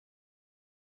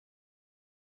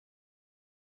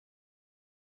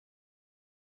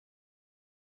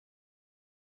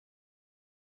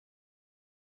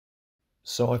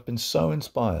So I've been so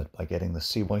inspired by getting the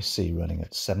CYC running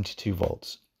at 72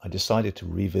 volts, I decided to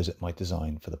revisit my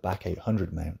design for the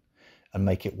BAC800 mount and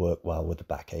make it work well with the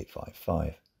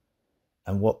BAC855.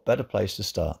 And what better place to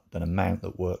start than a mount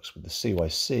that works with the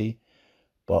CYC,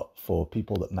 but for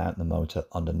people that mount the motor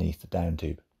underneath the down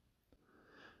tube.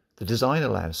 The design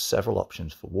allows several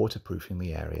options for waterproofing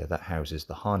the area that houses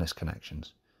the harness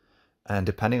connections. And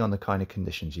depending on the kind of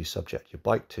conditions you subject your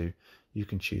bike to, you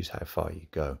can choose how far you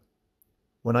go.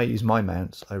 When I use my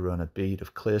mounts, I run a bead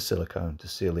of clear silicone to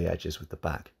seal the edges with the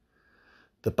back.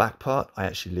 The back part I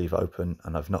actually leave open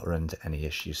and I've not run into any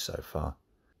issues so far.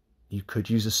 You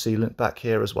could use a sealant back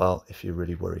here as well if you're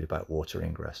really worried about water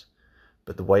ingress,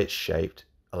 but the way it's shaped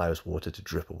allows water to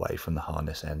drip away from the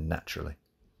harness end naturally.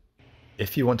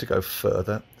 If you want to go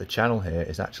further, the channel here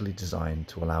is actually designed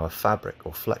to allow a fabric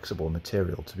or flexible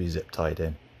material to be zip tied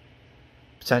in.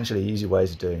 Potentially easy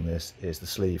ways of doing this is the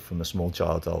sleeve from a small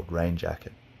child's old rain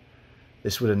jacket.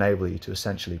 This would enable you to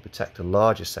essentially protect a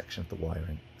larger section of the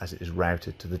wiring as it is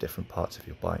routed to the different parts of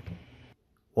your bike.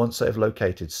 Once I have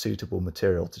located suitable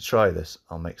material to try this,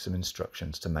 I'll make some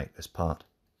instructions to make this part.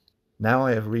 Now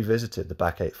I have revisited the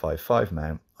BAC855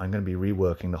 mount, I'm going to be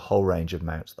reworking the whole range of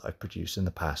mounts that I've produced in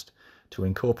the past to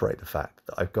incorporate the fact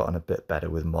that I've gotten a bit better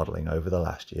with modelling over the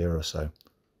last year or so.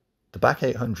 The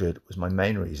BAC800 was my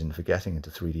main reason for getting into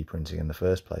 3D printing in the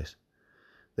first place.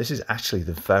 This is actually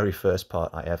the very first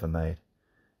part I ever made.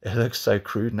 It looks so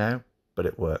crude now, but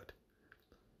it worked.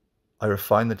 I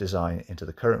refined the design into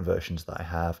the current versions that I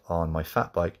have on my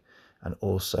fat bike and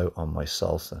also on my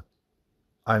Salsa.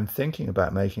 I'm thinking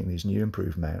about making these new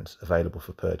improved mounts available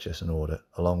for purchase and order,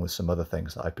 along with some other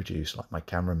things that I produce like my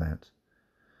camera mount.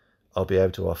 I'll be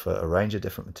able to offer a range of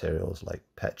different materials like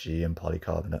PETG and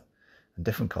polycarbonate and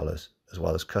different colours, as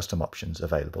well as custom options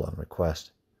available on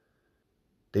request.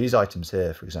 These items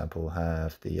here, for example,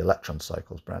 have the Electron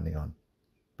Cycles branding on,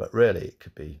 but really it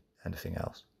could be anything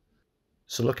else.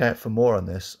 So look out for more on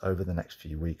this over the next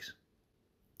few weeks.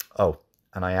 Oh,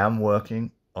 and I am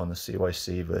working on the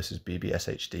CYC versus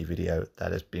BBSHD video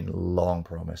that has been long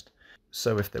promised.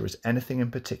 So if there is anything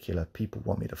in particular people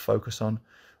want me to focus on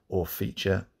or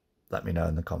feature, let me know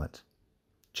in the comments.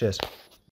 Cheers.